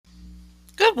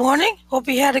Good morning. Hope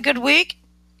you had a good week.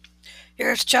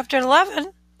 Here's chapter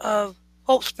 11 of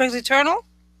Hope Springs Eternal,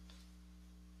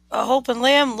 a Hope and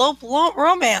Liam Lope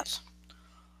romance.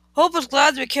 Hope was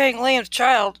glad to be carrying Liam's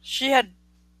child. She had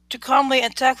to calmly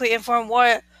and tactfully inform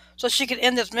Wyatt so she could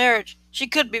end this marriage. She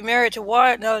couldn't be married to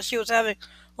Wyatt now that she was having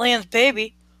Liam's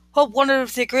baby. Hope wondered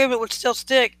if the agreement would still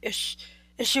stick if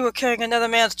she were carrying another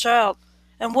man's child.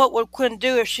 And what would Quinn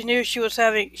do if she knew she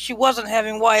wasn't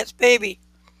having Wyatt's baby?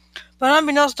 But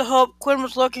unbeknownst to Hope, Quinn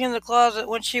was lurking in the closet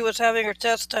when she was having her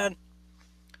test done.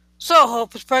 So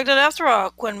Hope was pregnant after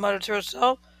all, Quinn muttered to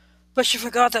herself, but she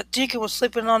forgot that Deacon was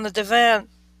sleeping on the divan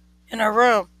in her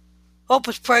room. Hope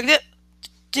was pregnant?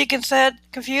 Deacon said,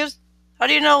 confused. How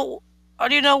do you know? How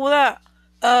do you know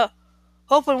that?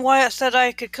 Hope and Wyatt said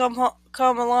I could come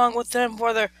along with them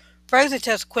for their pregnancy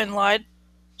test, Quinn lied.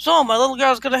 So, my little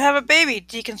girl's going to have a baby,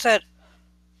 Deacon said.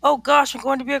 Oh gosh, I'm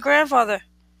going to be a grandfather.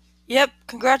 Yep,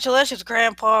 congratulations,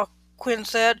 Grandpa, Quinn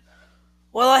said.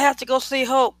 Well, I have to go see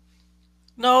Hope.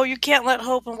 No, you can't let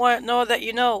Hope and Wyatt know that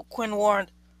you know, Quinn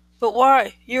warned. But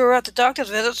why? You were at the doctor's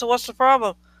visit, so what's the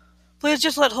problem? Please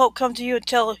just let Hope come to you and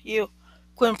tell you,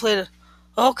 Quinn pleaded.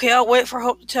 Okay, I'll wait for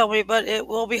Hope to tell me, but it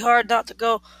will be hard not to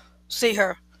go see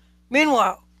her.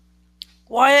 Meanwhile,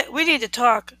 Wyatt, we need to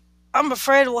talk. I'm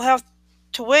afraid we'll have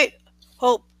to wait,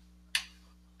 Hope.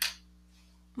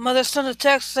 Mother sent a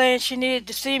text saying she needed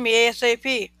to see me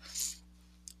ASAP.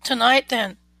 Tonight,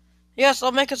 then. Yes,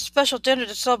 I'll make a special dinner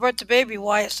to celebrate the baby,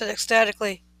 Wyatt said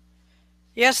ecstatically.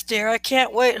 Yes, dear, I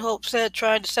can't wait, Hope said,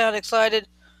 trying to sound excited.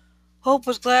 Hope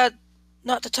was glad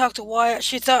not to talk to Wyatt.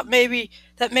 She thought maybe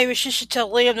she should tell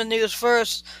Liam the news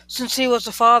first, since he was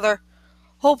the father.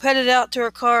 Hope headed out to her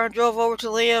car and drove over to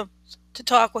Liam to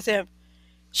talk with him.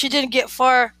 She didn't get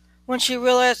far when she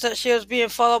realized that she was being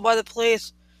followed by the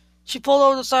police. She pulled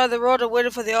over to the side of the road and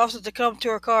waited for the officer to come to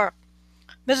her car.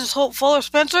 Mrs. Hope Fuller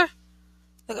Spencer?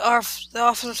 The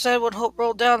officer said when Hope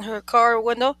rolled down her car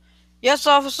window. Yes,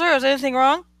 officer, is anything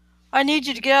wrong? I need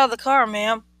you to get out of the car,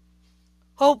 ma'am.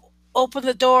 Hope opened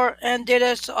the door and did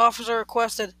as the officer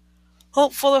requested.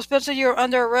 Hope Fuller Spencer, you are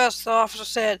under arrest, the officer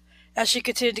said, as she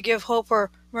continued to give Hope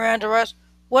her Miranda rights.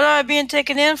 What am I being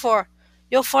taken in for?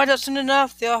 You'll find out soon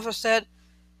enough, the officer said,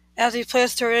 as he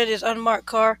placed her in his unmarked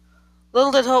car.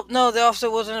 Little did Hope know the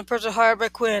officer was a person hired by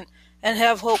Quinn, and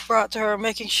have Hope brought to her,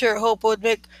 making sure Hope would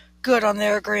make good on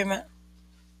their agreement.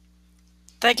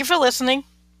 Thank you for listening.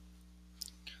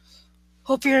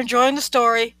 Hope you're enjoying the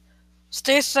story.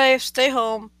 Stay safe, stay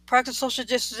home, practice social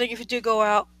distancing if you do go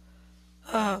out.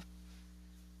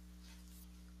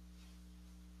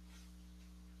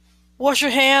 Wash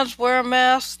your hands, wear a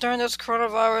mask during this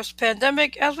coronavirus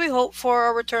pandemic as we hope for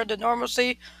a return to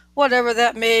normalcy, whatever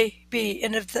that may be,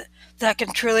 and if that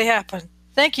can truly happen.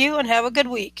 Thank you and have a good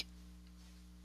week.